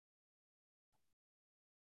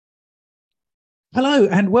Hello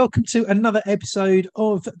and welcome to another episode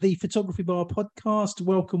of the Photography Bar podcast.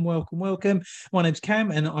 Welcome, welcome, welcome. My name's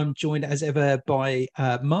Cam and I'm joined as ever by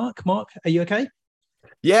Mark. Mark, are you okay?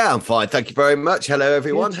 Yeah, I'm fine. Thank you very much. Hello,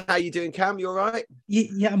 everyone. Good. How are you doing, Cam? You all right?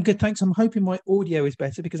 Yeah, I'm good. Thanks. I'm hoping my audio is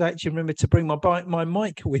better because I actually remembered to bring my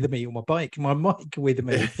mic with me, or my mic with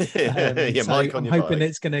me. Yeah, So mic on I'm your hoping bike.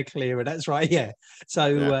 it's going to clear it. That's right. Yeah. So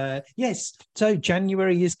Yeah. yes. So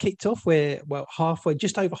January is kicked off. We're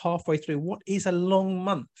just over halfway through what is a long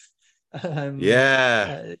month. Um,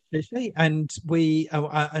 Yeah. Literally. And I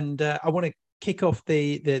want to kick off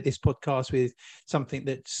the this podcast with something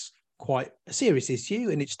that's quite a serious issue,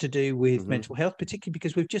 and it's to do with Hmm. mental health, particularly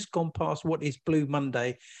because we've just gone past what is Blue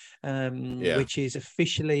Monday, Yeah. which is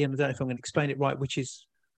officially, and I don't know if I'm going to explain it right, which is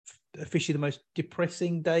officially the most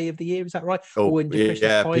depressing day of the year. Is that right? Or Oh, when depression is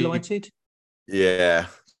yeah. highlighted? Yeah.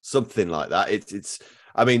 Something like that.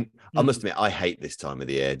 I mean, I must Mm. admit, I hate this time of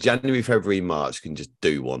the year. January, February, March can just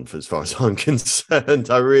do one for as far as I'm concerned.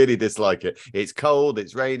 I really dislike it. It's cold,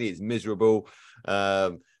 it's rainy, it's miserable.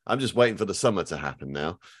 I'm just waiting for the summer to happen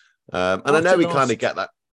now. And I know After we kind of last get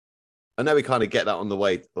that. I know we kind of get that on the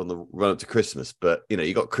way on the run up to Christmas, but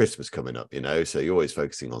you got Christmas coming up, so you're always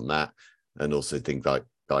focusing on that, and also things like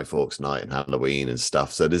Guy Fawkes Night and Halloween and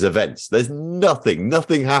stuff. So there's events. There's nothing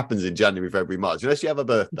happens in January, February, March unless you have a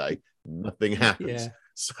birthday. Nothing happens. Yeah.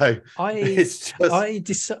 So I it's just I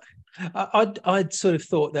decided I'd sort of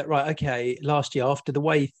thought that, right, okay, last year, after the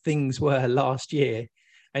way things were last year,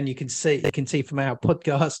 and you can see from our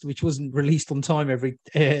podcast, which wasn't released on time every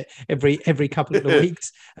couple of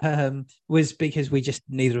weeks, was because we just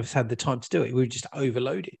neither of us had the time to do it. We were just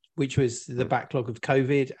overloaded, which was the backlog of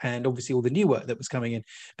COVID and obviously all the new work that was coming in.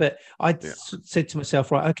 But I yeah. said to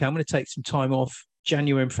myself, right, okay, I'm going to take some time off.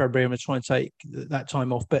 January and February, I'm going to try and take that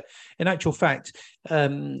time off. But in actual fact,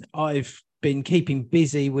 I've been keeping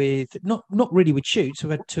busy with not really with shoots. I've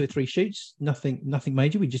had 2 or 3 shoots, nothing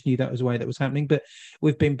major. We just knew that was the way that was happening. But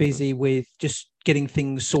we've been busy with just getting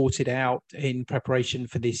things sorted out in preparation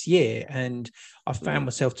for this year. And I found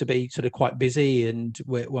myself to be sort of quite busy, and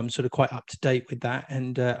I'm sort of quite up to date with that.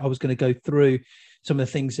 And I was going to go through some of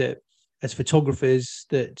the things that, as photographers,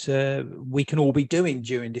 that we can all be doing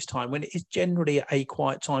during this time when it is generally a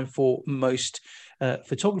quiet time for most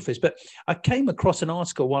photographers. But I came across an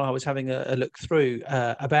article while I was having a look through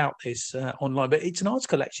about this online, but it's an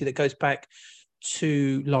article actually that goes back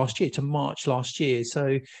to last year, to March last year.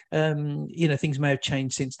 So things may have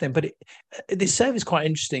changed since then, but this survey is quite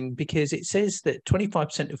interesting because it says that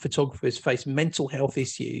 25% of photographers face mental health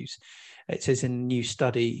issues. It says in a new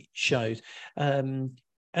study shows.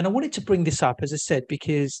 And I wanted to bring this up, as I said,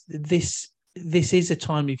 because this is a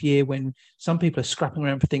time of year when some people are scrapping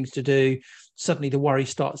around for things to do. Suddenly the worry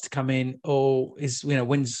starts to come in, or when's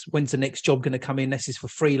the next job going to come in? This is for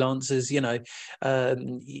freelancers,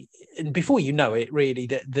 and before you know it, really,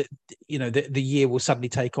 the year will suddenly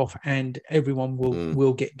take off and everyone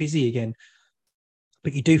will get busy again.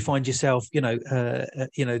 But you do find yourself, it's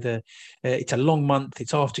a long month.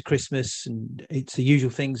 It's after Christmas, and it's the usual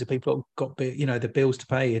things that people have got, the bills to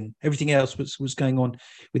pay and everything else was going on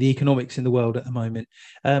with the economics in the world at the moment.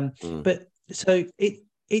 But so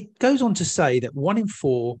it goes on to say that 1 in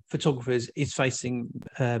 4 photographers is facing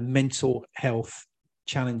mental health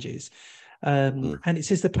challenges. And it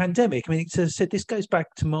says the pandemic, I mean, it said this goes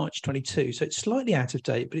back to March 22, so it's slightly out of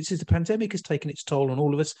date, but it says the pandemic has taken its toll on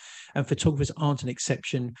all of us, and photographers aren't an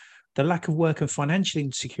exception. The lack of work and financial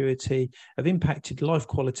insecurity have impacted life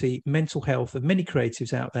quality, mental health of many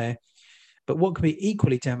creatives out there. But what can be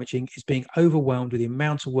equally damaging is being overwhelmed with the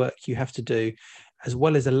amount of work you have to do, as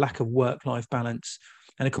well as a lack of work-life balance.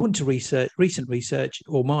 And according to recent research,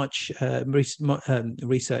 or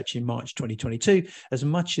research in March 2022, as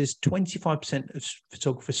much as 25% of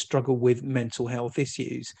photographers struggle with mental health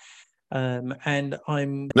issues. And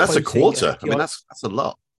I'm That's a quoting, quarter. I mean, that's a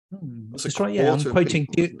lot. That's right. Yeah, I'm quoting.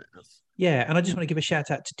 People, yeah, and I just want to give a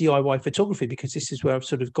shout out to DIY Photography, because this is where I've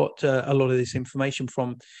sort of got a lot of this information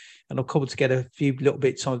from, and I've cobbled together a few little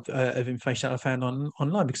bits of information that I found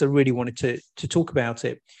online because I really wanted to talk about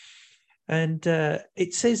it. And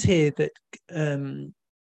it says here that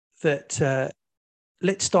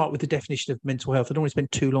let's start with the definition of mental health. I don't want to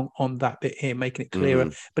spend too long on that bit here, making it clearer,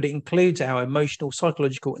 but it includes our emotional,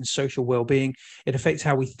 psychological, and social well-being. It affects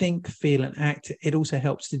how we think, feel, and act. It also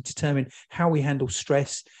helps to determine how we handle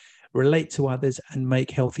stress, relate to others, and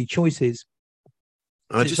make healthy choices.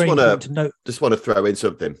 I just want to throw in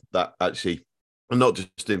something that actually, I'm not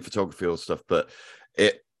just in photography or stuff, but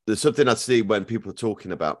there's something I see when people are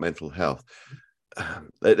talking about mental health.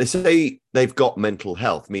 they say they've got mental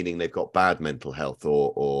health, meaning they've got bad mental health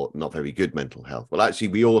or not very good mental health. Well, actually,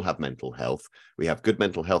 we all have mental health. We have good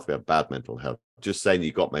mental health. We have bad mental health. Just saying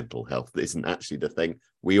you got mental health isn't actually the thing.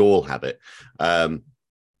 We all have it.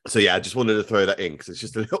 So yeah, I just wanted to throw that in because it's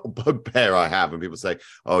just a little bugbear I have, and people say,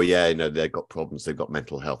 "Oh yeah, you know, they've got problems. They've got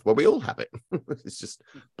mental health." Well, we all have it. It's just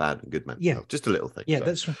bad and good mental health. Just a little thing. Yeah, so.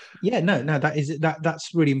 that's right. Yeah, no,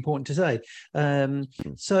 that's really important to say.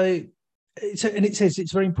 So and it says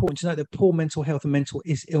it's very important to note that poor mental health and mental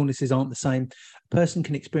illnesses aren't the same. A person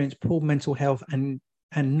can experience poor mental health and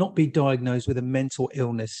not be diagnosed with a mental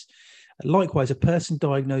illness. Likewise, a person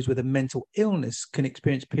diagnosed with a mental illness can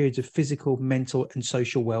experience periods of physical, mental, and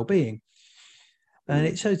social well-being. And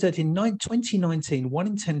it shows that in 2019, 1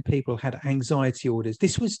 in 10 people had anxiety orders.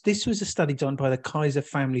 This was a study done by the Kaiser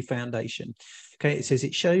Family Foundation. Okay, it says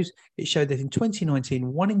it showed that in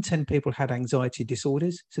 2019, 1 in 10 people had anxiety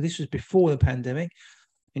disorders. So this was before the pandemic.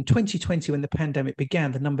 In 2020, when the pandemic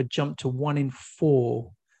began, the number jumped to 1 in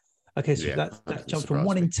 4. Okay, so that jumped from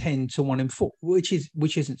 1 in 10 to 1 in 4, which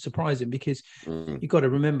isn't surprising because you've got to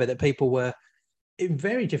remember that people were in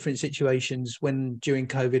very different situations during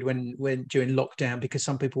COVID, when during lockdown, because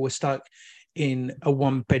some people were stuck in a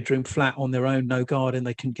 1-bedroom flat on their own, no garden,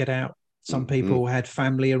 they couldn't get out. Some people had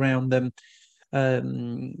family around them.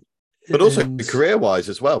 But also career-wise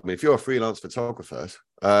as well. I mean, if you're a freelance photographer,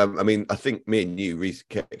 I mean, I think me and you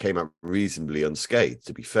came out reasonably unscathed,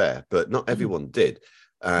 to be fair, but not everyone did.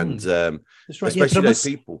 And that's right. Especially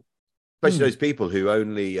those people who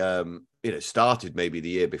only started maybe the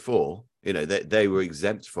year before, they were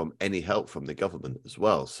exempt from any help from the government as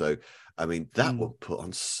well. So I mean, that will put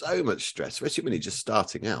on so much stress, especially when you're just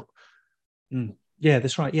starting out. Yeah,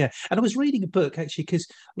 that's right. Yeah. And I was reading a book actually, because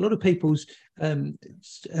a lot of people's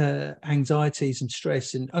anxieties and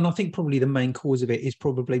stress, and I think probably the main cause of it is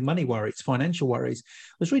probably money worries, financial worries.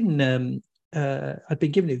 I was reading, I'd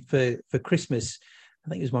been given it for Christmas. I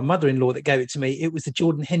think it was my mother-in-law that gave it to me. It was the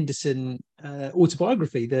Jordan Henderson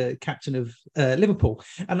autobiography, the captain of Liverpool.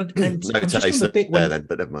 And I'm just on the bit when, then,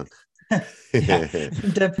 but never mind.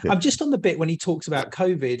 And, I'm just on the bit when he talks about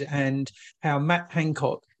COVID and how Matt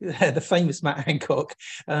Hancock, the famous Matt Hancock,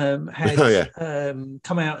 had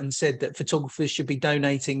come out and said that photographers should be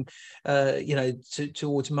donating,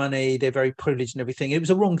 towards money. They're very privileged and everything. It was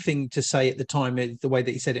a wrong thing to say at the time, the way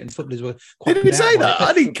that he said it, and footballers were quite. Did he say that?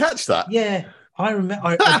 I didn't catch that. Yeah. I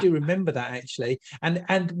remember. I do remember that actually,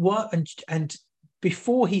 and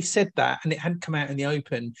before he said that, and it hadn't come out in the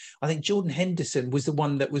open, I think Jordan Henderson was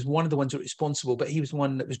one of the ones that was responsible, but he was the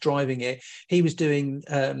one that was driving it. He was doing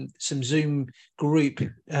some Zoom group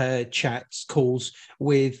chats calls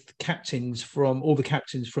with all the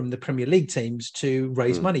captains from the Premier League teams to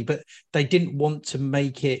raise money, but they didn't want to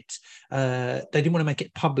make it. They didn't want to make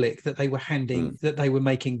it public that they were that they were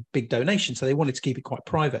making big donations, so they wanted to keep it quite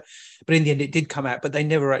private. But in the end, it did come out. But they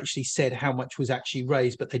never actually said how much was actually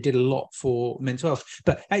raised. But they did a lot for mental health.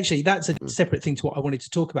 But actually, that's a separate thing to what I wanted to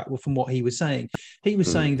talk about from what he was saying. He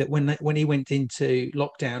was saying that when he went into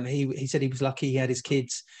lockdown, he said he was lucky. He had his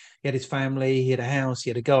kids, he had his family, he had a house, he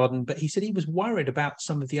had a garden. But he said he was worried about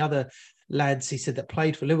some of the other lads, he said, that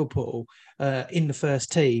played for Liverpool in the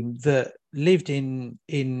first team, that lived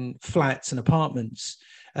in flats and apartments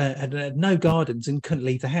and had no gardens and couldn't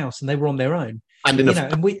leave the house, and they were on their own. And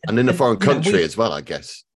in a foreign country as well, I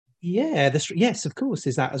guess. Yeah, yes, of course,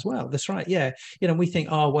 there's that as well. That's right. Yeah, we think,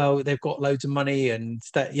 oh well, they've got loads of money and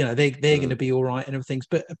that, they're going to be all right and everything.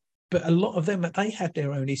 But a lot of them, they have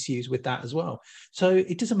their own issues with that as well. So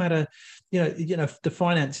it doesn't matter, the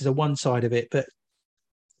finances are one side of it, but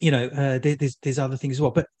there's other things as well.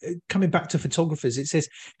 But coming back to photographers, it says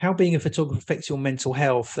how being a photographer affects your mental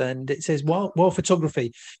health, and it says while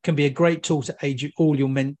photography can be a great tool to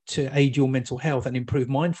aid your mental health and improve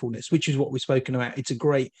mindfulness, which is what we've spoken about. It's a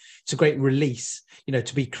great release,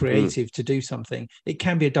 to be creative, to do something. It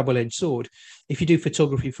can be a double-edged sword. If you do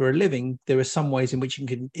photography for a living, there are some ways in which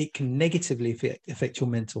it can negatively affect your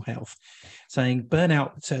mental health. Saying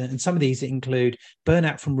burnout, and some of these include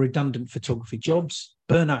burnout from redundant photography jobs,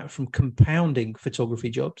 burnout from compounding photography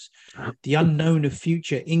jobs, the unknown of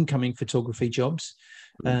future incoming photography jobs.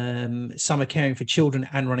 Some are caring for children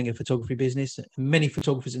and running a photography business. Many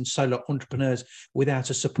photographers and solo entrepreneurs without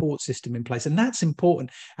a support system in place. And that's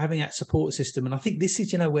important, having that support system. And I think this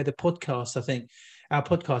is, where the podcast, I think our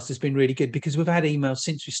podcast has been really good, because we've had emails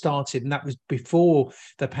since we started, and that was before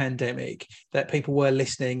the pandemic, that people were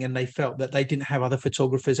listening and they felt that they didn't have other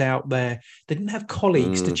photographers out there. They didn't have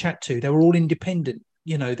colleagues to chat to. They were all independent.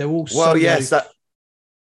 They're all well, yes, that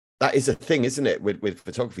is a thing, isn't it? With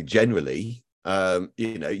photography generally,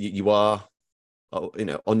 you are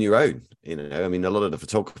on your own. I mean, a lot of the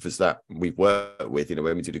photographers that we work with,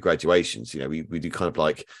 when we do the graduations, we do kind of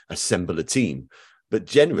like assemble a team. But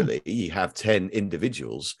generally, you have 10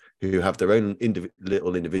 individuals who have their own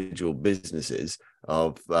little individual businesses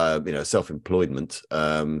of, self-employment.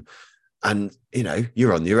 And,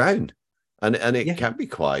 you're on your own. And it can be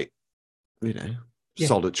quite,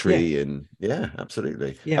 solitary. And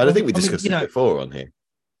absolutely. And I think we discussed this before on here.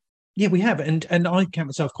 Yeah, we have. And I count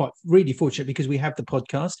myself quite really fortunate because we have the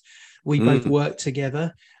podcast. We both work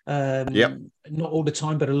together. Not all the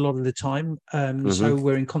time, but a lot of the time. So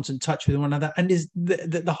we're in constant touch with one another. And is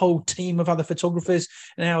the whole team of other photographers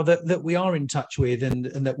now that we are in touch with and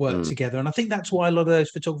that work together. And I think that's why a lot of those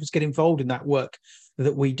photographers get involved in that work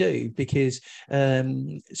that we do, because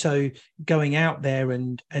so going out there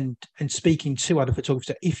and speaking to other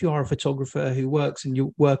photographers, if you are a photographer who works and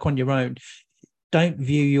you work on your own, don't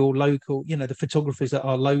view your local, the photographers that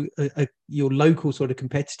are your local sort of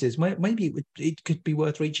competitors. Maybe it could be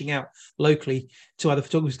worth reaching out locally to other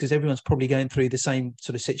photographers, because everyone's probably going through the same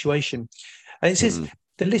sort of situation. And it says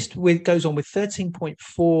the list goes on with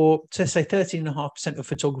 13.4, so say 13.5% of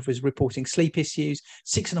photographers reporting sleep issues,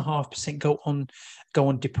 6.5% go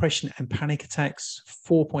on depression and panic attacks,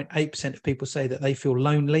 4.8% of people say that they feel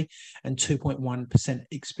lonely, and 2.1%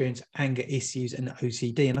 experience anger issues and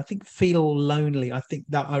OCD. And I think feel lonely, I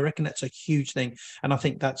reckon that's a huge thing. And I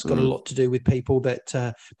think that's got a lot to do with people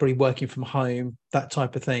that probably working from home, that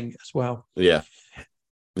type of thing as well. Yeah.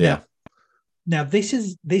 Now this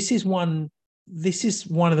is one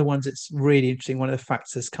of the ones that's really interesting. One of the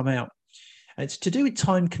facts that's come out. It's to do with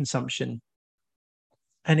time consumption.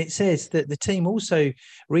 And it says that the team also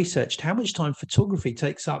researched how much time photography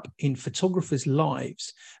takes up in photographers'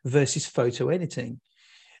 lives versus photo editing.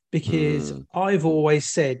 Because I've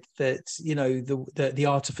always said that, the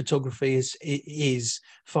art of photography is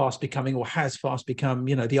fast becoming, or has fast become,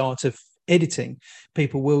 the art of editing.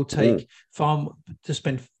 People will spend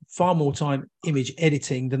far more time image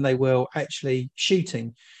editing than they will actually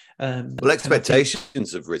shooting. Well,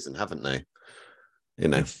 expectations have risen, haven't they?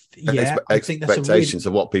 I think expectations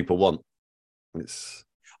of what people want. It's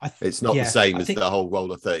not the same as the whole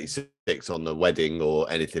roll of 36 on the wedding or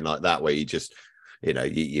anything like that, where you just,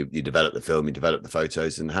 you develop the film, you develop the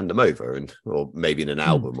photos and hand them over, or maybe in an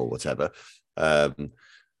album or whatever. But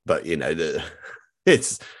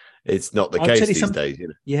it's not the case these days.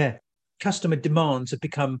 Yeah, customer demands have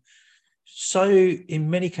become so, in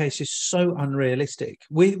many cases, so unrealistic.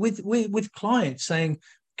 With clients saying,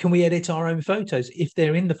 can we edit our own photos if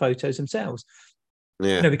they're in the photos themselves?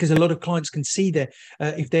 Yeah, because a lot of clients can see that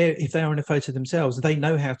if they are in a photo themselves, they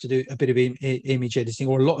know how to do a bit of image editing,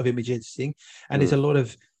 or a lot of image editing, and there's a lot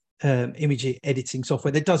of image editing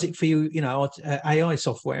software that does it for you. AI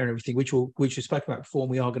software and everything, which we spoke about before, and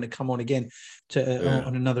we are going to come on again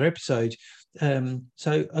on another episode.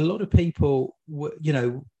 So a lot of people,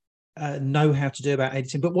 know how to do about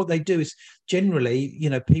editing, but what they do is generally,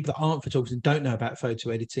 people that aren't photographers and don't know about photo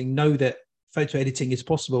editing know that photo editing is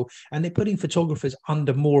possible, and they're putting photographers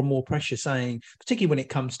under more and more pressure, saying, particularly when it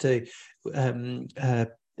comes to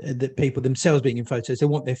the people themselves being in photos, they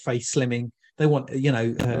want their face slimming, they want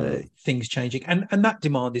things changing, and that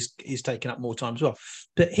demand is taking up more time as well.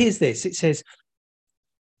 But here's this: it says,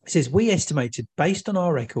 we estimated, based on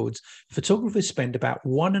our records, photographers spend about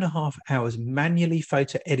 1.5 hours manually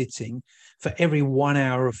photo editing for every 1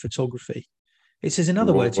 hour of photography. It says, in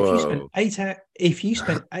other words, if you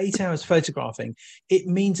spend 8 hours photographing, it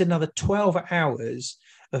means another 12 hours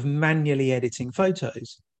of manually editing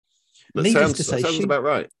photos. That sounds about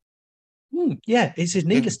right. Yeah, it says,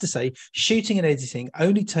 needless to say, shooting and editing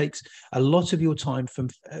only takes a lot of your time from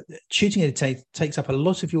shooting and editing takes up a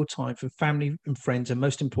lot of your time from family and friends, and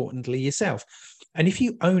most importantly, yourself. And if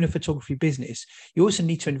you own a photography business, you also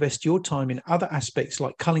need to invest your time in other aspects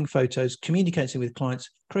like culling photos, communicating with clients,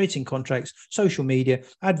 creating contracts, social media,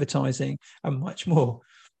 advertising, and much more.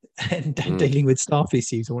 And dealing with staff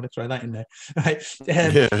issues. I want to throw that in there. Right.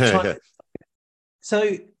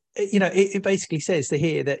 So, it basically says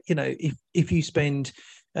here that, if you spend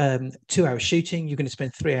 2 hours shooting, you're going to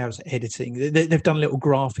spend 3 hours editing. They've done a little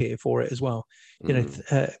graph here for it as well.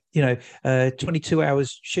 22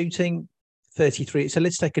 hours shooting, 33. So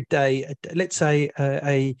let's take a day. Let's say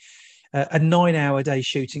a 9-hour day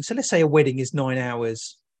shooting. So let's say a wedding is 9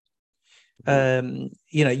 hours.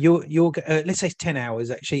 You're let's say 10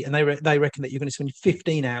 hours actually, and they reckon that you're going to spend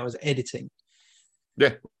 15 hours editing.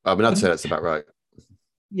 Yeah, I mean, I'd say that's about right.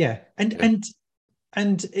 Yeah, and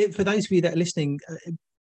for those of you that are listening,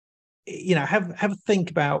 have a think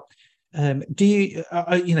about. Do you,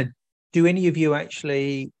 do any of you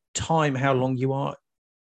actually time how long you are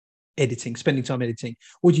editing, spending time editing,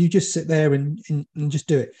 or do you just sit there and just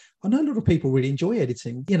do it? I know a lot of people really enjoy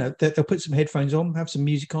editing. You know, they'll put some headphones on, have some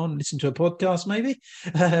music on, listen to a podcast maybe,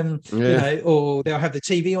 you know, or they'll have the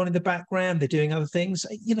TV on in the background. They're doing other things.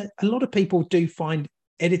 You know, a lot of people do find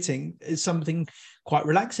editing is something quite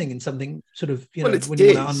relaxing and something sort of, you know, when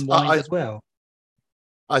you want to unwind as well.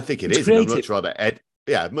 I think it's creative.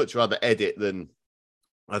 I'd much rather edit than,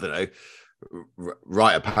 I don't know,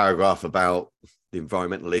 write a paragraph about the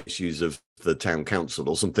environmental issues of the town council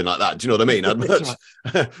or something like that. Do you know what I mean?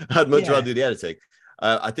 I'd much rather do the editing.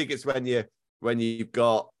 I think it's when you've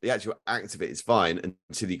got the actual act of it is fine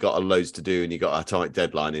until you've got a loads to do and you've got a tight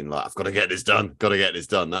deadline in, like, I've got to get this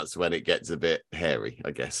done. That's when it gets a bit hairy,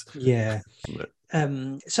 I guess. Yeah.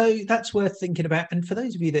 So that's worth thinking about. And for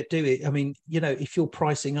those of you that do it, I mean, you know, if you're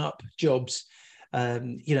pricing up jobs,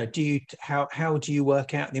 you know, how do you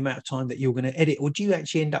work out the amount of time that you're going to edit, or do you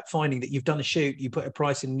actually end up finding that you've done a shoot, you put a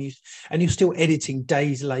price in, and you're still editing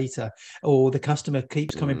days later, or the customer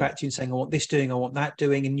keeps coming back to you and saying, I want this doing, I want that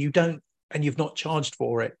doing, and you've not charged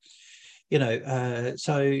for it, you know?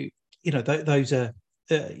 So, you know, those are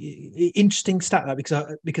interesting stat, that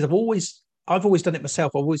because I've always done it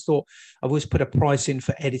myself. I've always put a price in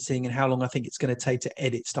for editing and how long I think it's going to take to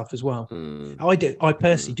edit stuff as well. I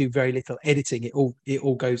personally do very little editing. It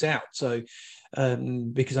all goes out. So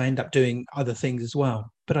because I end up doing other things as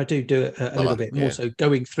well, but I do it a little bit more. So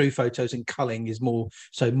going through photos and culling is more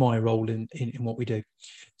so my role in what we do.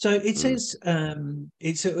 So it says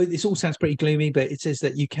it all sounds pretty gloomy, but it says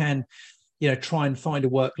that you can, you know, try and find a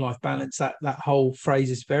work-life balance. That whole phrase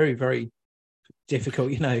is very, very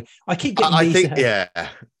difficult. You know, I keep getting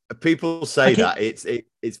people say that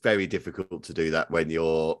it's very difficult to do that when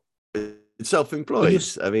you're self-employed.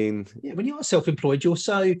 When you are self-employed,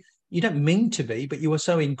 you don't mean to be, but you are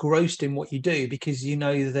so engrossed in what you do because you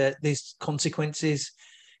know that there's consequences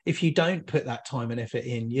if you don't put that time and effort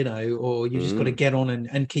in, you know, or you just got to get on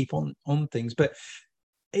and keep on things. But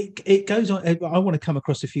it goes on. I want to come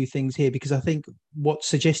across a few things here because I think what's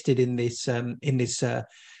suggested in this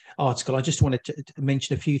article, I just wanted to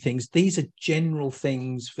mention a few things. These are general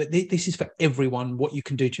things, but this is for everyone, what you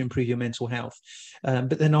can do to improve your mental health.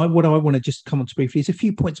 But then what I want to just come on to briefly is a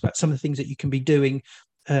few points about some of the things that you can be doing,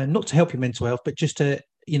 not to help your mental health, but just to,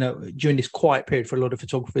 you know, during this quiet period for a lot of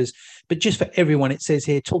photographers, but just for everyone. It says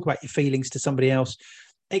here, talk about your feelings to somebody else.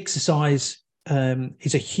 Exercise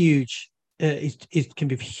is a huge it can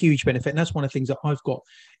be a huge benefit, and that's one of the things that I've got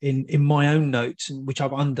in my own notes, which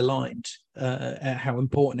I've underlined, how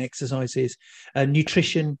important exercise is.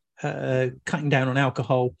 Nutrition, cutting down on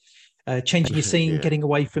alcohol, changing your scene, getting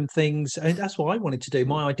away from things. And that's what I wanted to do.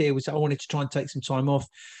 My idea was I wanted to try and take some time off,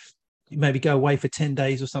 maybe go away for 10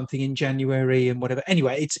 days or something in January and whatever.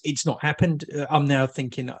 Anyway, it's not happened. I'm now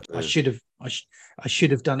thinking I should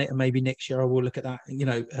have done it, and maybe next year I will look at that, you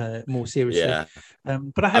know, more seriously.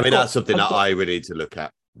 But that's something that I really need to look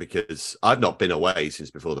at because I've not been away since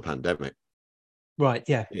before the pandemic. Right.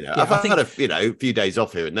 Yeah. You know, I've had a few days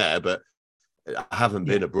off here and there, but I haven't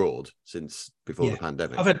been abroad since before the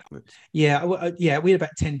pandemic. We had about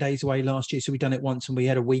 10 days away last year, so we've done it once, and we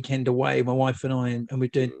had a weekend away, my wife and I, and we're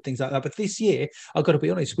doing things like that. But this year, I've got to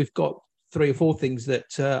be honest, we've got 3 or 4 things that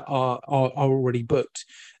are already booked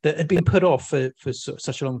that had been put off for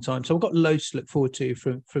such a long time. So I've got loads to look forward to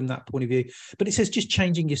from that point of view. But it says just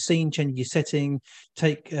changing your scene, changing your setting,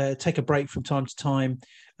 take a break from time to time.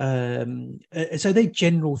 So they're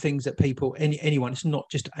general things that people, anyone, it's not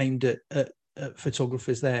just aimed at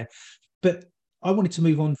photographers there. But I wanted to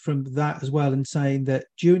move on from that as well, and saying that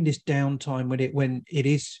during this downtime, when it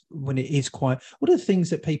is quiet, what are the things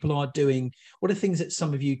that people are doing? What are the things that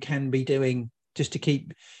some of you can be doing just to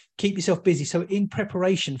keep yourself busy? So in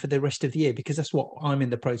preparation for the rest of the year, because that's what I'm in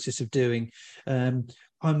the process of doing. I'm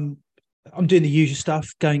doing the usual stuff,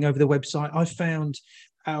 going over the website. I found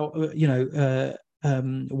out,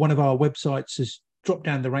 one of our websites has dropped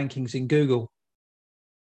down the rankings in Google.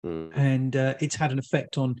 And it's had an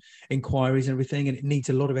effect on inquiries and everything, and it needs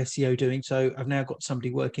a lot of SEO doing. So I've now got somebody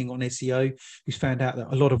working on SEO who's found out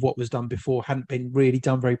that a lot of what was done before hadn't been really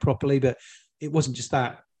done very properly. But it wasn't just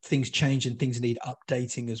that; things change and things need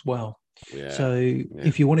updating as well.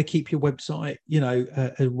 If you want to keep your website,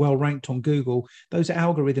 well ranked on Google, those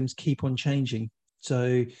algorithms keep on changing.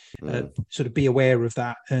 So sort of be aware of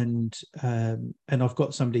that, and I've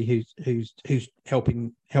got somebody who's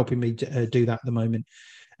helping me do that at the moment.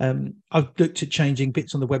 I've looked at changing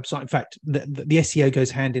bits on the website. In fact, the SEO goes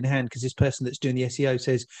hand in hand, because this person that's doing the SEO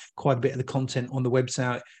says quite a bit of the content on the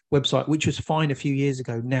website, which was fine a few years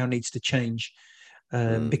ago, now needs to change.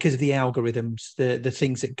 because of the algorithms, the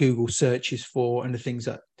things that Google searches for, and the things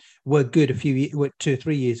that were good 2 or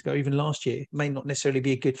 3 years ago, even last year, may not necessarily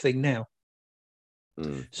be a good thing now.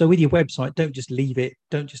 So with your website, don't just leave it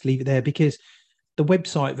there, because the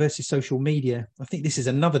website versus social media, I think this is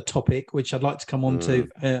another topic which I'd like to come on to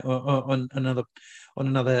on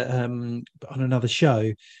another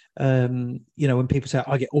show. When people say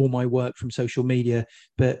I get all my work from social media,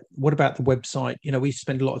 but what about the website? We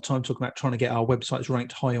spend a lot of time talking about trying to get our websites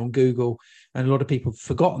ranked high on Google, and a lot of people have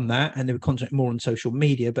forgotten that, and they would concentrate more on social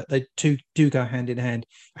media, but they do go hand in hand,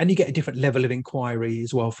 and you get a different level of inquiry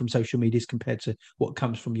as well from social medias compared to what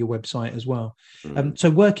comes from your website as well. So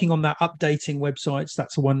working on that, updating websites,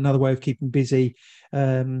 that's another way of keeping busy.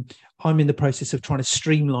 I'm in the process of trying to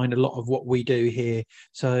streamline a lot of what we do here.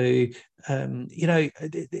 So,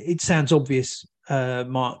 it sounds obvious,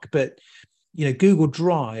 Mark, but Google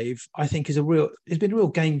Drive, I think, it's been a real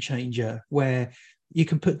game changer, where you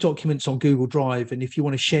can put documents on Google Drive, and if you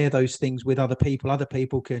want to share those things with other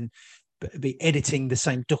people can be editing the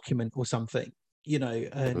same document or something,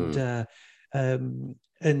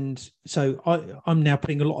 and so I'm now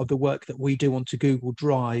putting a lot of the work that we do onto Google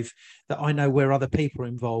Drive, that I know where other people are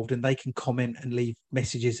involved, and they can comment and leave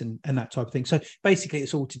messages and that type of thing. So basically,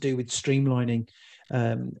 it's all to do with streamlining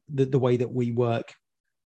the way that we work.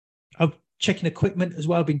 I'm checking equipment as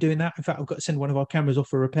well. I've been doing that. In fact, I've got to send one of our cameras off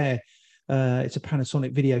for repair. It's a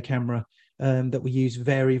Panasonic video camera that we use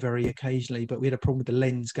very, very occasionally, but we had a problem with the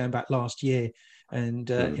lens going back last year. And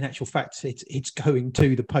in actual fact, it's going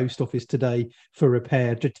to the post office today for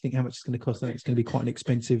repair. Just to think how much it's going to cost. I think it's going to be quite an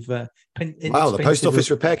expensive. Wow, the post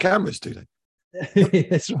office repair cameras, do they?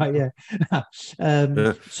 That's right. Yeah.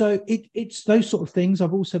 So it's those sort of things.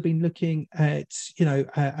 I've also been looking at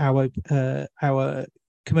our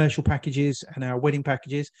commercial packages and our wedding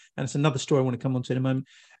packages, and it's another story I want to come on to in a moment.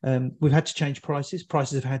 We've had to change prices.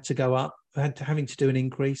 Prices have had to go up. Having to do an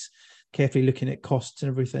increase. Carefully looking at costs and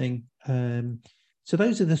everything. So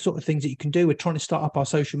those are the sort of things that you can do. We're trying to start up our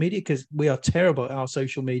social media, because we are terrible at our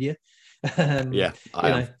social media. I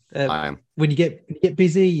am. When you get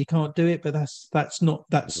busy, you can't do it, but that's not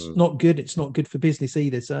good. It's not good for business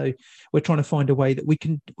either. So we're trying to find a way that we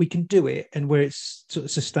can do it, and where it's sort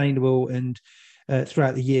of sustainable, and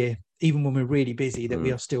throughout the year, even when we're really busy, that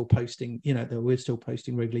we are still posting, that we're still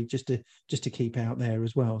posting regularly, just to keep out there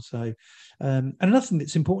as well. So, and another thing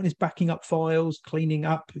that's important is backing up files, cleaning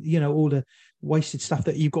up, all the wasted stuff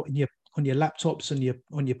that you've got on your laptops and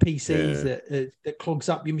on your PCs that clogs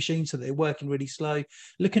up your machine so that they're working really slow.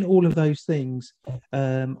 Looking at all of those things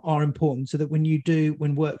are important, so that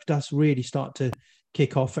when work does really start to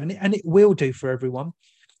kick off, and it will do for everyone.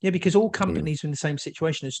 Yeah, because all companies are in the same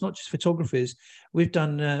situation. It's not just photographers. We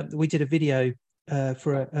did a video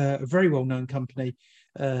for a very well-known company,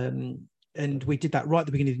 and we did that right at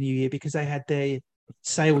the beginning of the new year, because they had their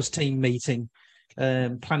sales team meeting,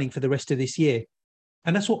 planning for the rest of this year.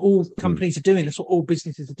 And that's what all companies are doing. That's what all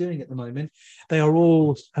businesses are doing at the moment. They are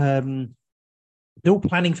all they're all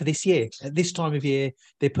planning for this year. At this time of year,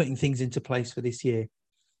 they're putting things into place for this year.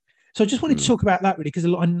 So I just wanted to talk about that, really, because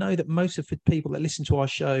I know that most of the people that listen to our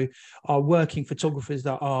show are working photographers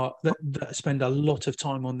that spend a lot of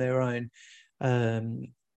time on their own.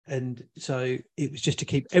 And so it was just to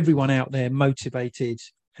keep everyone out there motivated,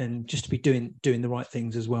 and just to be doing the right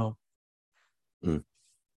things as well.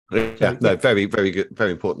 Very, very good,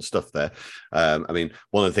 very important stuff there. I mean,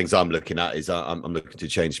 one of the things I'm looking at is I'm looking to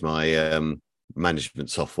change my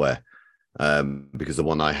management software, because the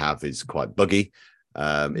one I have is quite buggy.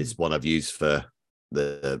 It's one I've used for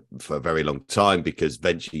a very long time, because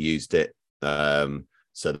Venture used it,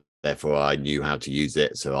 so therefore I knew how to use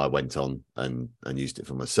it. So I went on and used it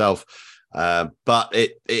for myself. But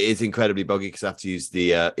it is incredibly buggy, because I have to use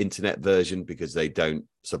the internet version, because they don't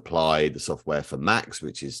supply the software for Macs,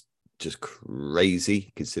 which is just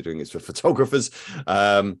crazy considering it's for photographers.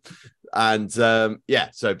 So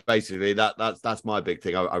basically that's my big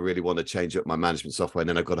thing. I really want to change up my management software, and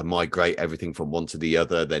then I've got to migrate everything from one to the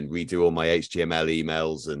other, then redo all my HTML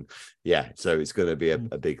emails, and so it's going to be a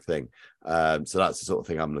big thing. So that's the sort of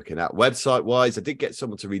thing I'm looking at. Website wise, I did get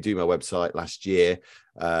someone to redo my website last year.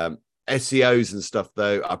 SEOs and stuff,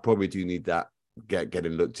 though, I probably do need that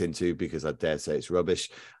getting looked into, because I dare say it's rubbish.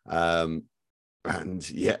 I've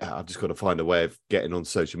just got to find a way of getting on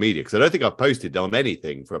social media, because I don't think I've posted on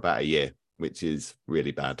anything for about a year, which is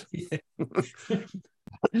really bad.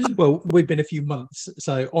 Well, we've been a few months,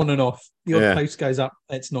 so on and off. The odd post goes up.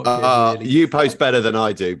 It's not good, really. You post better than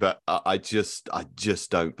I do, but I just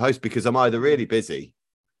don't post, because I'm either really busy,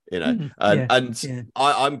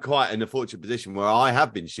 I'm quite in a fortunate position where I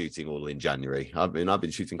have been shooting all in January. I've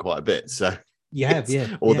been shooting quite a bit, so You have,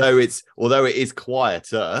 yeah. Although it is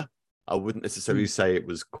quieter, I wouldn't necessarily say it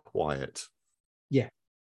was quiet.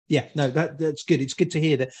 Yeah, no, that's good. It's good to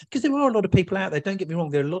hear that, because there are a lot of people out there. Don't get me wrong,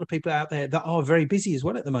 there are a lot of people out there that are very busy as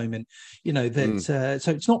well at the moment. So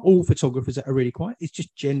it's not all photographers that are really quiet. It's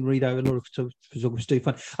just generally, though, a lot of photographers do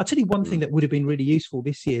fun. I'll tell you one thing that would have been really useful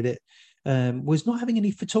this year that was not having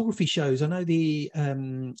any photography shows. I know the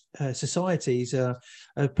societies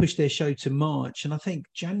pushed their show to March, and I think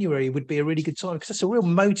January would be a really good time, because that's a real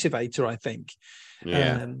motivator, I think.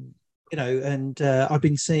 Yeah. I've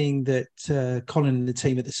been seeing that Colin and the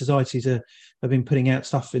team at the societies have been putting out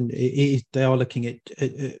stuff, and they are looking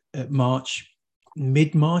at March,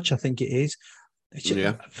 mid-March, I think it is.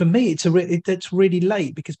 For me, it's really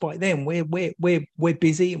late, because by then we're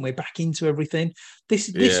busy and we're back into everything.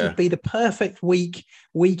 This would be the perfect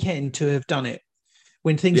weekend to have done it,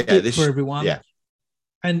 when things dip for everyone. Yeah.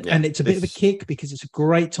 And it's a bit of a kick, because it's a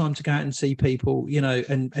great time to go out and see people,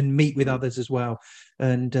 and meet with others as well,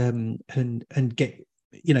 and get,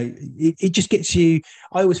 it just gets you.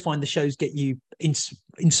 I always find the shows get you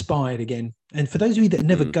inspired again. And for those of you that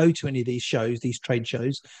never go to any of these shows, these trade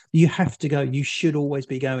shows, you have to go. You should always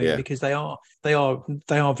be going, because they are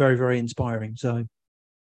very, very inspiring. So,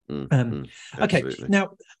 okay,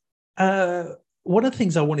 now. One of the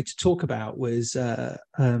things I wanted to talk about was, I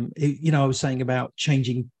was saying about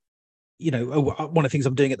changing. One of the things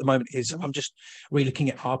I'm doing at the moment is I'm just re-looking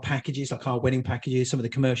at our packages, like our wedding packages, some of the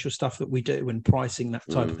commercial stuff that we do, and pricing, that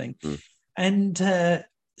type of thing. And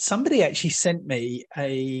somebody actually sent me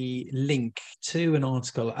a link to an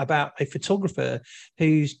article about a photographer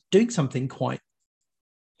who's doing something quite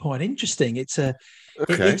interesting. It's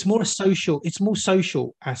more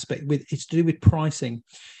social aspect. It's to do with pricing.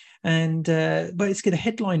 And but it's got a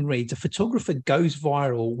headline reads: a photographer goes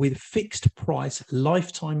viral with fixed price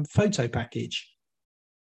lifetime photo package.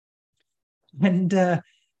 And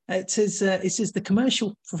it says the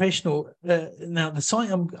commercial professional. Now the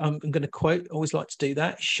site I'm going to quote, always like to do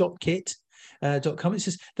that, shotkit.com. It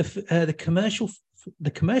says the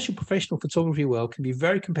commercial professional photography world can be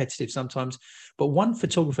very competitive sometimes, but one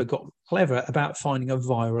photographer got clever about finding a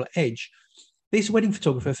viral edge. This wedding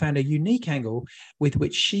photographer found a unique angle with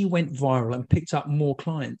which she went viral and picked up more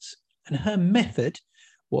clients. And her method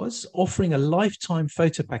was offering a lifetime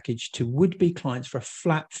photo package to would-be clients for a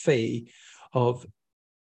flat fee of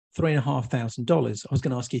 $3,500. I was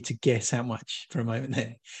going to ask you to guess how much for a moment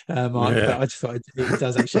then, Mark, but I just thought it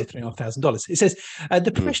does actually say $3,500. It says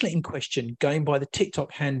the professional in question, going by the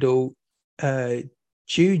TikTok handle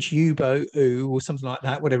Jude Yubo or something like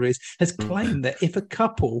that, whatever it is, has claimed that if a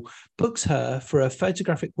couple books her for a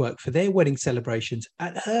photographic work for their wedding celebrations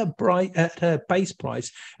at her base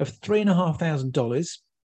price of $3,500,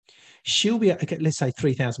 she'll be, okay, let's say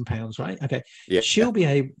 £3,000, right? Okay, she'll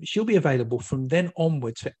be available from then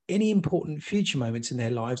onwards for any important future moments in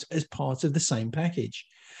their lives as part of the same package.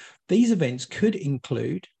 These events could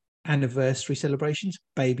include anniversary celebrations,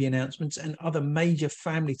 baby announcements, and other major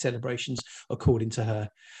family celebrations, according to her.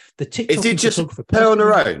 The TikTok is it just her on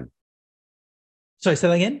her own? Sorry, say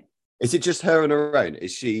that again. Is it just her on her own?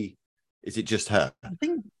 Is it just her? I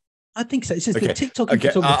think so. It says the TikTok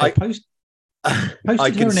photographer posted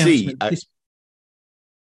I can her see. announcement.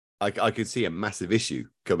 I can see a massive issue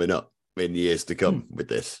coming up in years to come with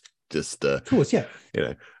this. Just of course, yeah.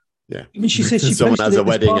 Yeah. I mean, she says someone has a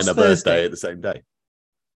wedding and a birthday at the same day.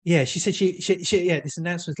 Yeah, she said she this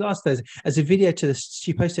announcement was last Thursday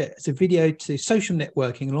she posted it as a video to social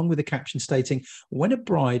networking, along with a caption stating, "When a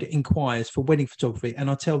bride inquires for wedding photography, and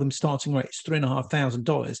I tell them starting rate is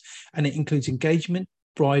 $3,500, and it includes engagement,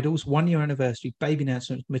 bridals, 1-year anniversary, baby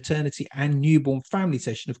announcement, maternity, and newborn family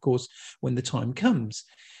session, of course, when the time comes."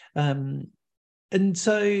 And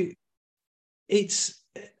so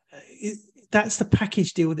that's the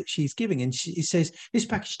package deal that she's giving. And she says this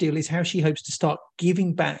package deal is how she hopes to start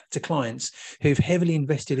giving back to clients who've heavily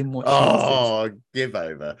invested in what she offers. Give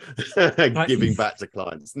over. Giving back to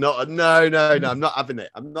clients. No, I'm not having it.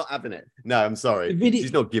 No, I'm sorry.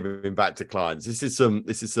 She's not giving back to clients. This is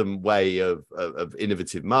some way of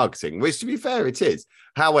innovative marketing, which, to be fair, it is.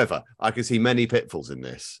 However, I can see many pitfalls in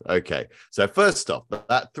this. Okay. So first off,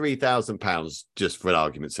 that £3,000, just for an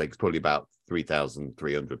argument's sake, is probably about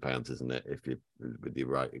 £3,300, isn't it, if you with the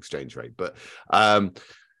right exchange rate? But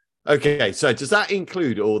okay, so does that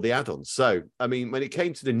include all the add-ons? So I mean, when it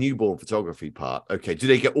came to the newborn photography part, okay, do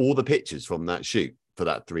they get all the pictures from that shoot for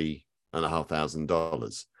that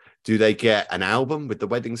 $3,500? Do they get an album with the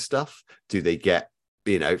wedding stuff? Do they get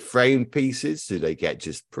framed pieces? Do they get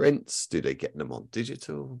just prints? Do they get them on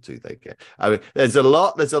digital? Do they get, I mean, there's a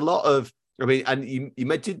lot of, I mean, and you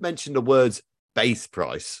did mention the words base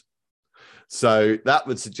price. So that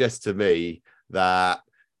would suggest to me that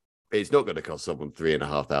it's not going to cost someone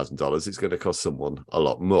 $3,500. It's going to cost someone a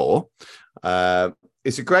lot more.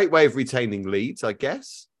 It's a great way of retaining leads, I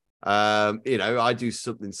guess. I do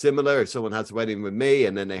something similar. If someone has a wedding with me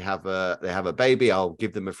and then they have a baby, I'll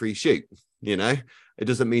give them a free shoot. It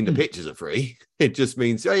doesn't mean the pictures are free. It just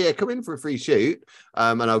means, oh yeah, come in for a free shoot.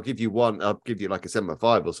 And I'll give you like a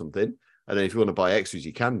 7x5 or something. And then if you want to buy extras,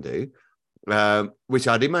 you can do. Which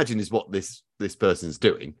I'd imagine is what this person's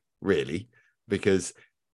doing, really, because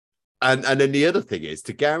and then the other thing is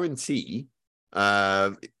to guarantee.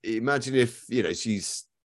 Imagine if she's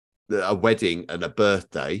a wedding and a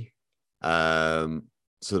birthday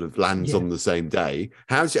sort of lands on the same day.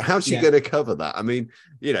 How's she going to cover that? I mean,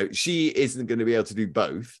 she isn't going to be able to do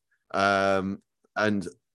both, and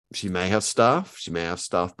she may have staff. She may have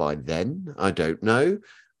staff by then. I don't know.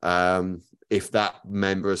 If that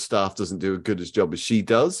member of staff doesn't do a good as job as she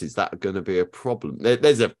does, is that going to be a problem?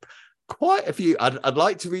 There's quite a few. I'd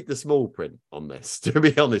like to read the small print on this, to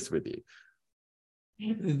be honest with you.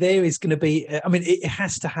 There is going to be, it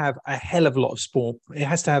has to have a hell of a lot of small. It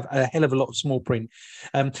has to have a hell of a lot of small print.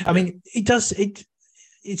 It does.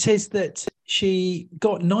 It says that she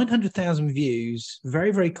got 900,000 views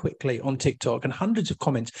very, very quickly on TikTok and hundreds of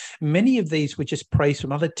comments. Many of these were just praise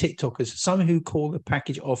from other TikTokers, some who call the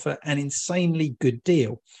package offer an insanely good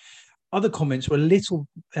deal. Other comments were a little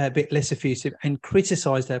bit less effusive and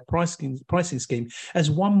criticised their pricing scheme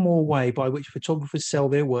as one more way by which photographers sell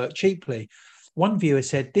their work cheaply. One viewer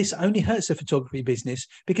said, this only hurts the photography business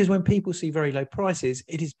because when people see very low prices,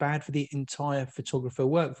 it is bad for the entire photographer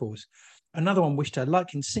workforce. Another one wished her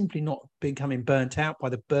luck in simply not becoming burnt out by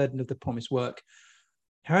the burden of the promised work.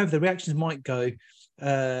 However, the reactions might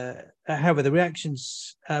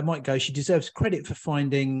go, she deserves credit for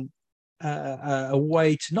finding a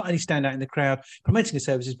way to not only stand out in the crowd, promoting her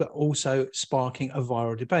services, but also sparking a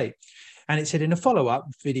viral debate. And it said in a follow-up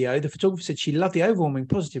video, the photographer said she loved the overwhelming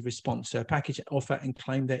positive response to her package offer and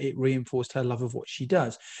claimed that it reinforced her love of what she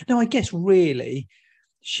does. Now, I guess really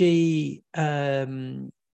she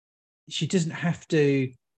doesn't have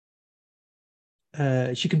to.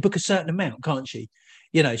 She can book a certain amount, can't she?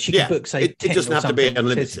 She can book, say, it doesn't have to be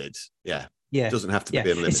unlimited. Yeah. Yeah, it doesn't have to be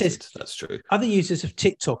unlimited. It says, that's true. Other users of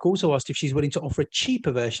TikTok also asked if she's willing to offer a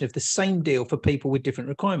cheaper version of the same deal for people with different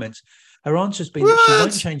requirements. Her answer has been that she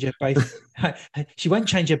won't change her base. She won't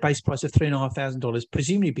change her base price of $3,500,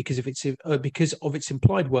 presumably because of its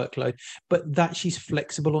implied workload, but that she's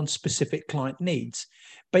flexible on specific client needs.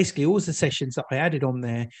 Basically, all the sessions that I added on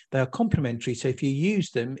there, they are complimentary. So if you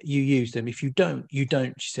use them, you use them. If you don't, you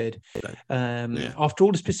don't, she said. After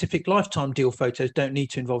all, the specific lifetime deal photos don't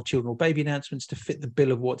need to involve children or baby announcements to fit the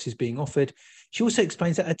bill of what is being offered. She also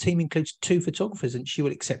explains that her team includes 2 photographers and she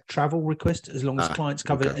will accept travel requests as long as clients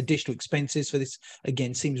cover additional expenses for this.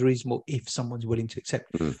 Again, seems reasonable if someone's willing to accept.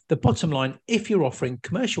 The bottom line, if you're offering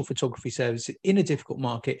commercial photography services in a difficult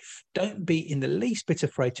market, don't be in the least bit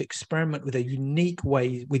afraid to experiment with unique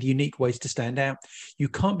ways to stand out. You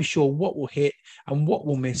can't be sure what will hit and what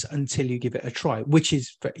will miss until you give it a try, which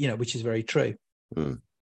is very true.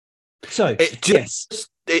 So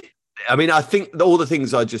I think all the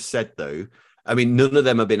things I just said, though, none of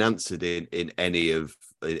them have been answered in any of.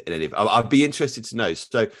 I'd be interested to know.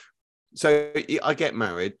 So I get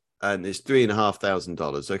married and it's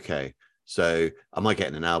 $3,500. Okay. So am I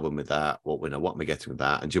getting an album with that? What am I getting with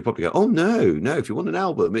that? And you'll probably go, oh no. If you want an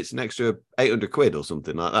album, it's an extra 800 quid or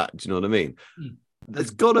something like that. Do you know what I mean?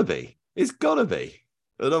 There's gotta be. It's gotta be.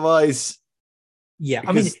 Otherwise. Yeah.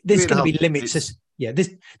 There's going to be limits.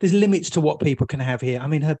 There's limits to what people can have here.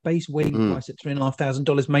 Her base wedding price at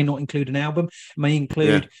 $3,500 may not include an album, may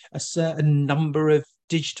include a certain number of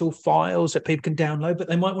digital files that people can download, but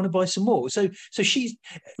they might want to buy some more. So she's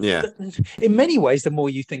in many ways, the more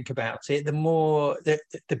you think about it, the more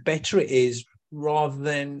the better it is, rather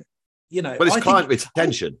than But it's client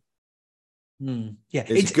retention.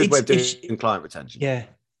 It's a good way of doing client retention.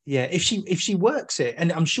 Yeah, if she works it,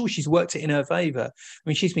 and I'm sure she's worked it in her favor.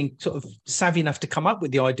 She's been sort of savvy enough to come up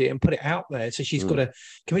with the idea and put it out there. So she's got to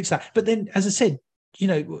commit to that. But then, as I said,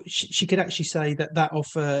 she could actually say that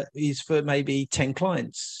offer is for maybe 10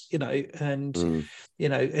 clients, and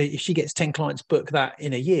if she gets 10 clients book that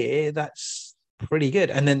in a year, that's pretty good.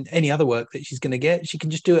 And then any other work that she's going to get, she can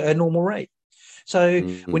just do it at a normal rate. So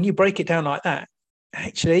when you break it down like that,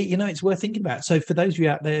 actually, it's worth thinking about. So for those of you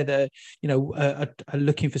out there that are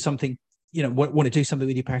looking for something, want to do something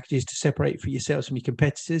with your packages to separate for yourselves from your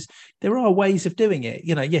competitors, there are ways of doing it.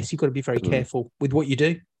 Yes, you've got to be very careful with what you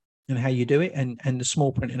do and how you do it, and the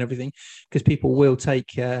small print and everything, because people will take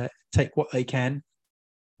what they can.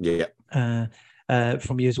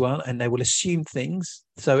 from you as well, and they will assume things.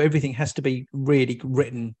 So everything has to be really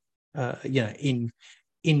written,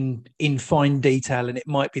 in fine detail, and it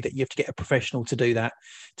might be that you have to get a professional to do that,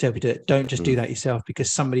 to help you do it. Don't just do that yourself,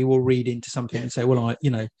 because somebody will read into something and say, well,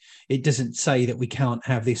 it doesn't say that we can't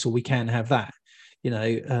have this or we can have that.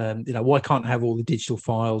 Why can't I have all the digital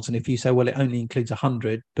files? And if you say, well, it only includes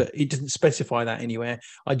 100, but it doesn't specify that anywhere,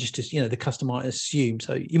 I just the customer might assume.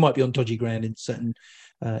 So you might be on dodgy ground in certain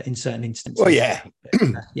instances. Well, yeah.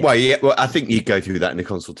 Well, I think you go through that in a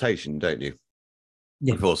consultation, don't you?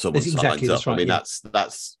 Yeah, before someone signs up. Right, I mean,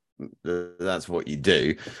 that's what you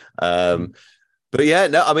do. But yeah,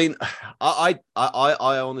 no, I mean, I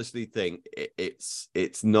honestly think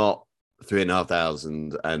it's not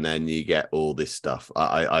 3,500, and then you get all this stuff.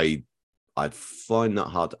 I'd find that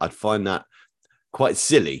hard. I'd find that quite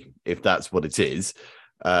silly if that's what it is.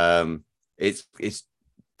 It's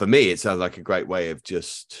for me, it sounds like a great way of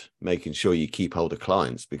just making sure you keep hold of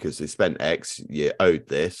clients, because they spent X, you owed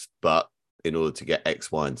this, but in order to get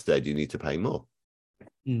X, Y, and Z, you need to pay more.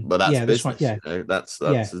 But that's business. That's right, that's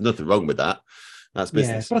there's nothing wrong with that. That's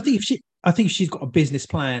business. But I think if she's got a business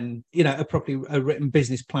plan, a written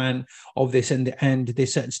business plan of this, and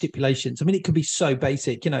there's certain stipulations. I mean, it could be so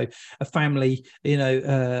basic, a family,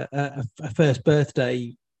 a first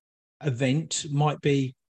birthday event might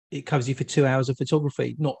be, it covers you for 2 hours of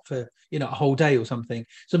photography, not for a whole day or something.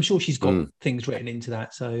 So I'm sure she's got things written into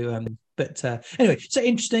that. So anyway, so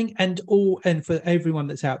interesting, and for everyone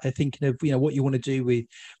that's out there thinking of what you want to do with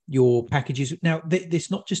your packages. Now,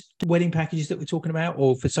 it's not just wedding packages that we're talking about,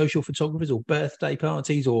 or for social photographers, or birthday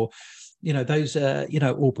parties, or those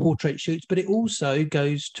or portrait shoots, but it also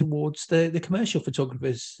goes towards the commercial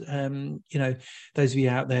photographers. Those of you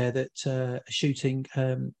out there that are shooting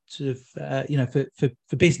for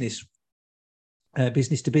business.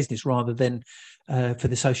 Business to business, rather than for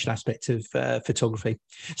the social aspect of photography.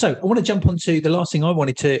 So I want to jump on to the last thing I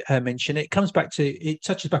wanted to mention. It touches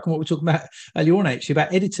back on what we were talking about earlier on, actually,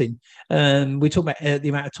 about editing. We talk about the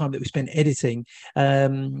amount of time that we spend editing,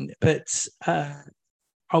 but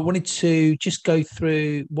I wanted to just go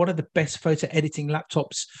through what are the best photo editing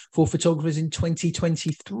laptops for photographers in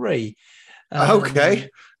 2023. Okay.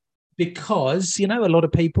 Because a lot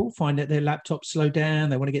of people find that their laptops slow down,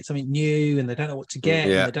 they want to get something new, and they don't know what to get,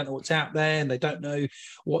 and they don't know what's out there, and they don't know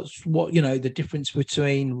what the difference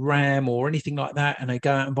between RAM or anything like that, and they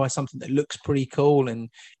go out and buy something that looks pretty cool, and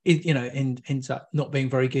and ends up not being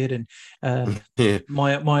very good. And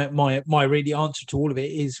my really answer to all of it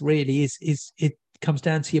is it comes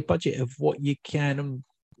down to your budget of what you can and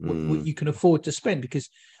what you can afford to spend, because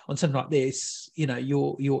on something like this,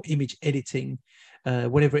 your image editing,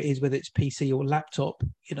 whatever it is, whether it's PC or laptop,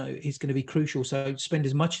 is going to be crucial. So spend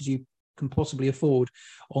as much as you can possibly afford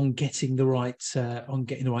on getting the right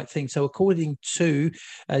thing. So according to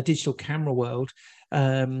Digital Camera World,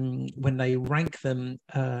 when they rank them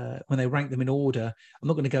in order, I'm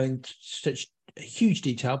not going to go into such huge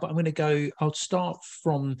detail, but I'll start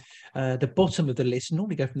from the bottom of the list.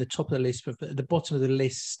 Normally go from the top of the list, but the bottom of the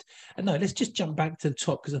list, no, let's just jump back to the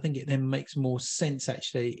top, because I think it then makes more sense.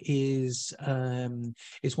 Actually, is one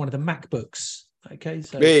of the MacBooks. Okay,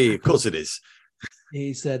 so hey, of course it is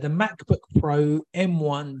the MacBook Pro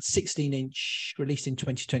M1 16-inch, released in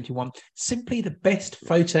 2021. Simply the best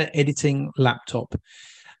photo editing laptop.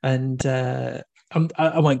 And I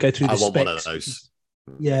won't go through the specs. I want one of those.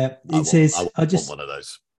 Yeah, I want one of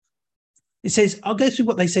those. It says, I'll go through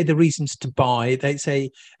what they say the reasons to buy. It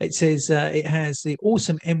says it has the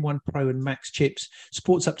awesome M1 Pro and Max chips,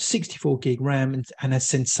 supports up to 64 gig RAM, and has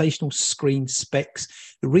sensational screen specs.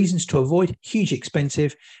 The reasons to avoid: hugely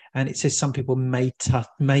expensive, and it says some people may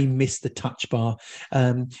miss the touch bar. But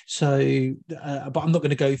I'm not going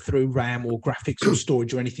to go through RAM or graphics or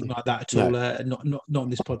storage or anything like that at all. Not on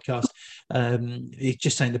this podcast. It's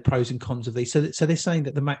just saying the pros and cons of these. So they're saying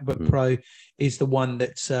that the MacBook Pro is the one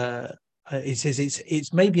that's. It says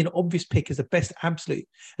it's maybe an obvious pick as the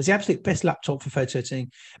absolute best laptop for photo editing,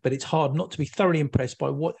 but it's hard not to be thoroughly impressed by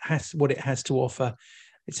what it has to offer.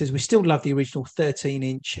 It says we still love the original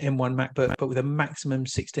 13-inch M1 MacBook, but with a maximum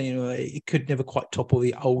 16, it could never quite topple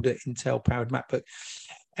the older Intel-powered MacBook.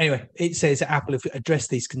 Anyway, it says Apple have addressed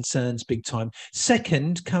these concerns big time.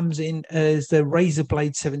 Second comes in as the Razer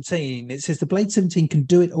Blade 17. It says the Blade 17 can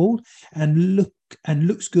do it all and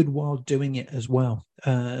looks good while doing it as well.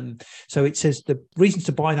 So it says the reasons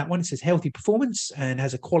to buy that one. It says healthy performance and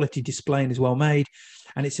has a quality display and is well made.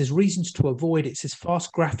 And it says reasons to avoid. It says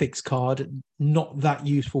fast graphics card, not that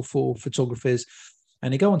useful for photographers.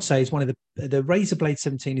 And they go on to say is one of the Razer Blade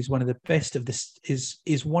 17 is one of the best of this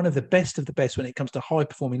is one of the best when it comes to high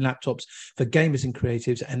performing laptops for gamers and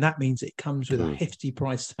creatives, and that means it comes with a hefty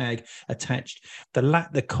price tag attached.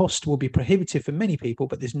 The cost will be prohibitive for many people,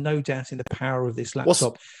 but there's no doubt in the power of this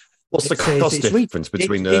laptop. What's the cost difference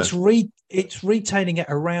between it's retailing at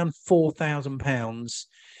around £4,000.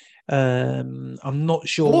 I'm not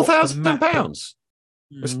sure. £4,000.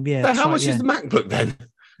 Yeah. How much is the MacBook then?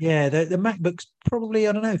 Yeah, the MacBook's probably,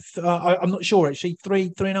 I don't know. I'm not sure actually.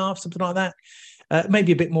 Three and a half, something like that.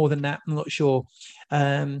 Maybe a bit more than that. I'm not sure.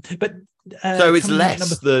 But so it's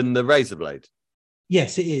less than the Razer Blade.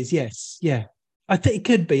 Yes, it is. Yes, yeah. I think it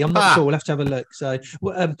could be. I'm not sure. We'll have to have a look. So, who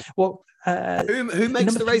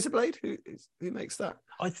makes the Razer Blade? Who makes that?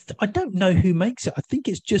 I don't know who makes it. I think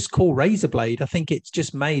it's just called Razer Blade. I think it's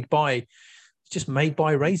just made by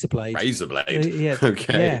Razer Blade. Razer Blade. Yeah.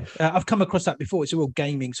 Okay. Yeah. I've come across that before. It's a real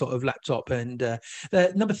gaming sort of laptop. And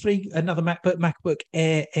number 3, another MacBook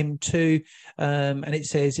Air M2. And it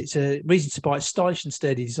says it's a reason to buy. Stylish and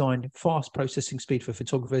sturdy design, fast processing speed for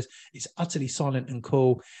photographers. It's utterly silent and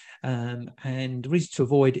cool. And reason to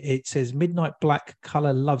avoid, it says midnight black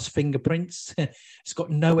color loves fingerprints. It's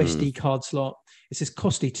got no SD card slot. It says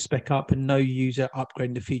costly to spec up and no user upgrade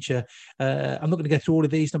in the future. I'm not going to go through all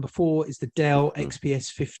of these. Number 4 is the Dell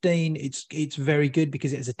XPS 15. It's very good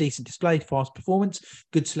because it has a decent display, fast performance,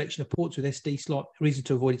 good selection of ports with SD slot. Reason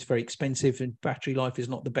to avoid, it's very expensive and battery life is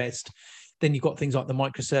not the best. Then you've got things like the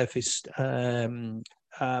Microsoft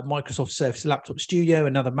Surface Laptop Studio,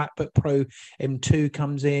 another MacBook Pro M2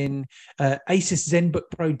 comes in, Asus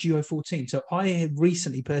ZenBook Pro Duo 14. So I have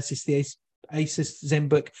recently purchased the Asus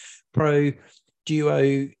ZenBook Pro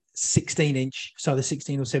Duo 16-inch, so the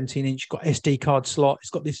 16 or 17-inch, got SD card slot. It's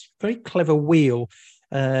got this very clever wheel,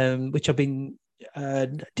 which I've been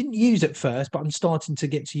didn't use at first, but I'm starting to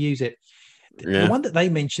get to use it. The one that they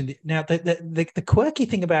mentioned now, the quirky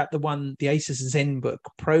thing about the Asus ZenBook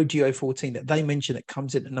Pro Duo 14 that they mentioned that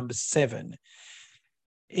comes in at number 7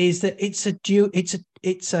 is that it's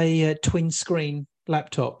a twin screen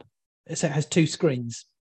laptop. So it has 2 screens.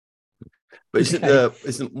 But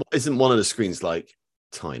isn't one of the screens like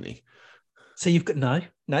tiny? So you've got no.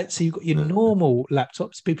 So you've got your normal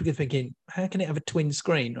laptops. People are thinking, how can it have a twin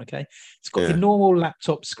screen? Okay, it's got your normal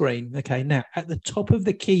laptop screen. Okay, now at the top of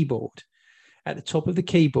the keyboard,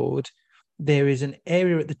 there is an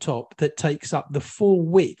area at the top that takes up the full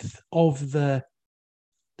width of the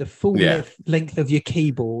length of your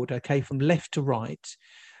keyboard. Okay, from left to right.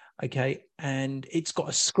 Okay, and it's got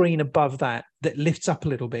a screen above that lifts up a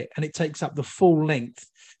little bit and it takes up the full length.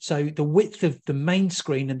 So the width of the main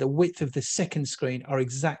screen and the width of the second screen are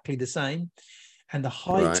exactly the same. And the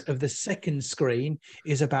height of the second screen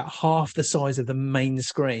is about half the size of the main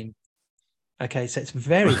screen. Okay, so it's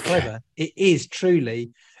very clever. It is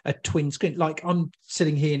truly a twin screen. Like I'm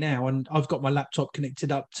sitting here now and I've got my laptop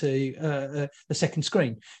connected up to the second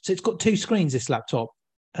screen. So it's got 2 screens, this laptop.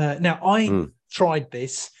 Now, I tried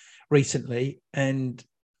this recently and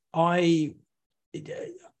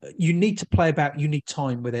you need to play about, you need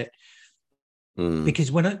time with it. Because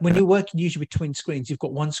when you're working usually with twin screens, you've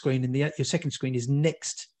got one screen and your second screen is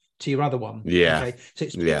next to your other one. Yeah. Okay? So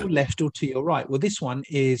it's to your left or to your right. Well, this one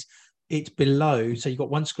it's below. So you've got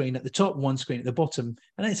one screen at the top, one screen at the bottom.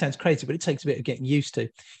 And that sounds crazy, but it takes a bit of getting used to.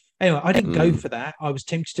 Anyway, I didn't go for that. I was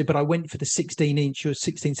tempted to, but I went for the 16-inch or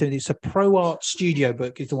 16-17. It's a ProArt Studio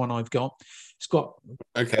Book is the one I've got. It's got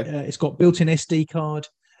it's got built-in SD card.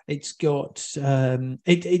 It's got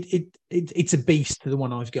it's a beast, the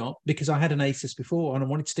one I've got, because I had an Asus before and I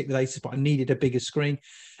wanted to stick with Asus, but I needed a bigger screen,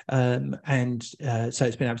 so it's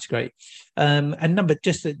been absolutely great. And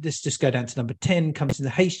just go down to number 10 comes in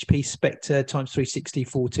the HP Spectre times 360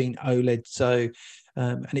 14 OLED. So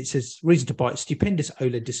and it says reason to buy it: stupendous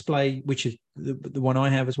OLED display, which is the one I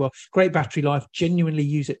have as well. Great battery life, genuinely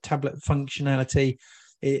use it tablet functionality.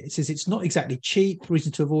 It says it's not exactly cheap.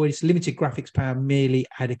 Reason to avoid: it's limited graphics power, merely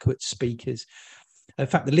adequate speakers. In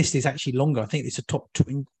fact, the list is actually longer. I think it's a top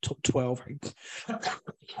 12.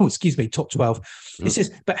 Oh, excuse me, top 12. It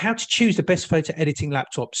says, but how to choose the best photo editing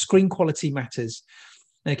laptop? Screen quality matters.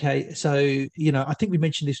 Okay, so I think we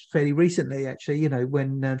mentioned this fairly recently, actually.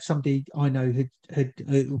 When somebody I know had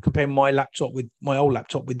compared my laptop with my old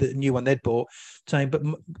laptop with the new one they'd bought, saying,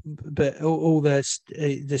 but all the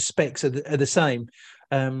specs are the same.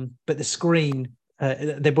 But the screen,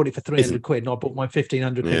 they bought it for 300 quid, and I bought my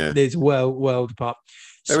 1,500 quid. Yeah. There's world apart.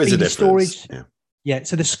 There is a difference. Storage. Yeah.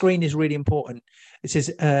 So the screen is really important. It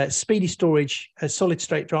says speedy storage, a solid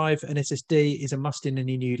state drive, and SSD is a must in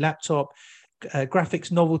any new laptop.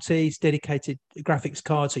 Graphics novelties, dedicated graphics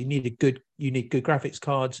cards. So you need good graphics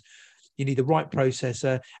cards. You need the right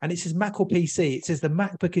processor. And it says Mac or PC. It says the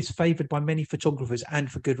MacBook is favored by many photographers,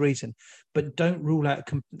 and for good reason. But don't rule out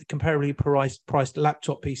comparably priced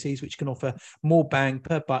laptop PCs, which can offer more bang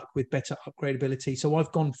per buck with better upgradability. So I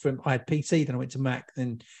had PC, then I went to Mac,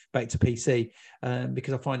 then back to PC,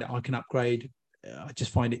 because I find that I can upgrade. I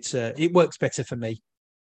just find it works better for me.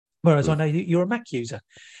 Whereas I know you're a Mac user.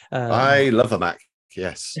 I love a Mac.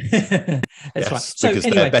 Yes. That's yes, right. So because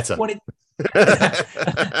anyway, they're better.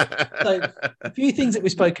 So a few things that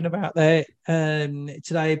we've spoken about there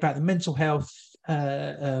today about the mental health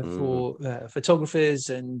for photographers,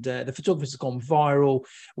 and the photographer's gone viral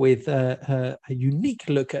with a unique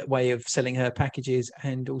way of selling her packages,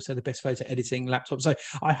 and also the best photo editing laptop. So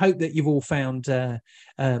I hope that you've all found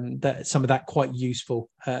that some of that quite useful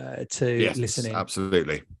to listen in.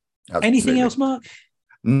 Absolutely. Anything else, Mark?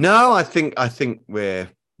 No, I think we're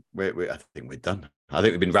done. I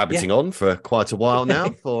think we've been rabbiting on for quite a while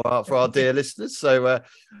now for our dear listeners. So,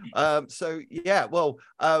 I'll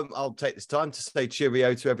take this time to say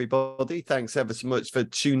cheerio to everybody. Thanks ever so much for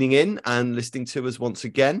tuning in and listening to us once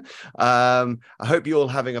again. I hope you're all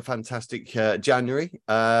having a fantastic January,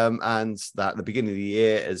 and that the beginning of the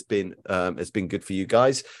year has been good for you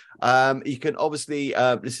guys. You can obviously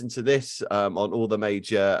listen to this on all the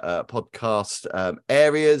major podcast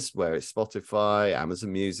areas, where it's Spotify,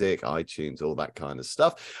 Amazon Music, iTunes, all that kind of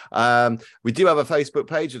stuff. We do have a Facebook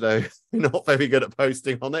page, although we're not very good at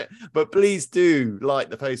posting on it, but please do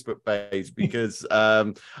like the Facebook page, because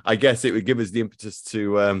I guess it would give us the impetus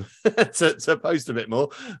to to post a bit more.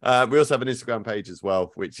 We also have an Instagram page as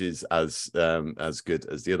well, which is as good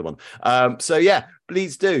as the other one. So yeah,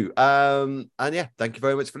 please do. And yeah, thank you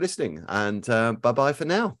very much for listening, and bye-bye for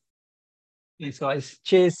now. Thanks, guys.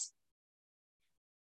 Cheers.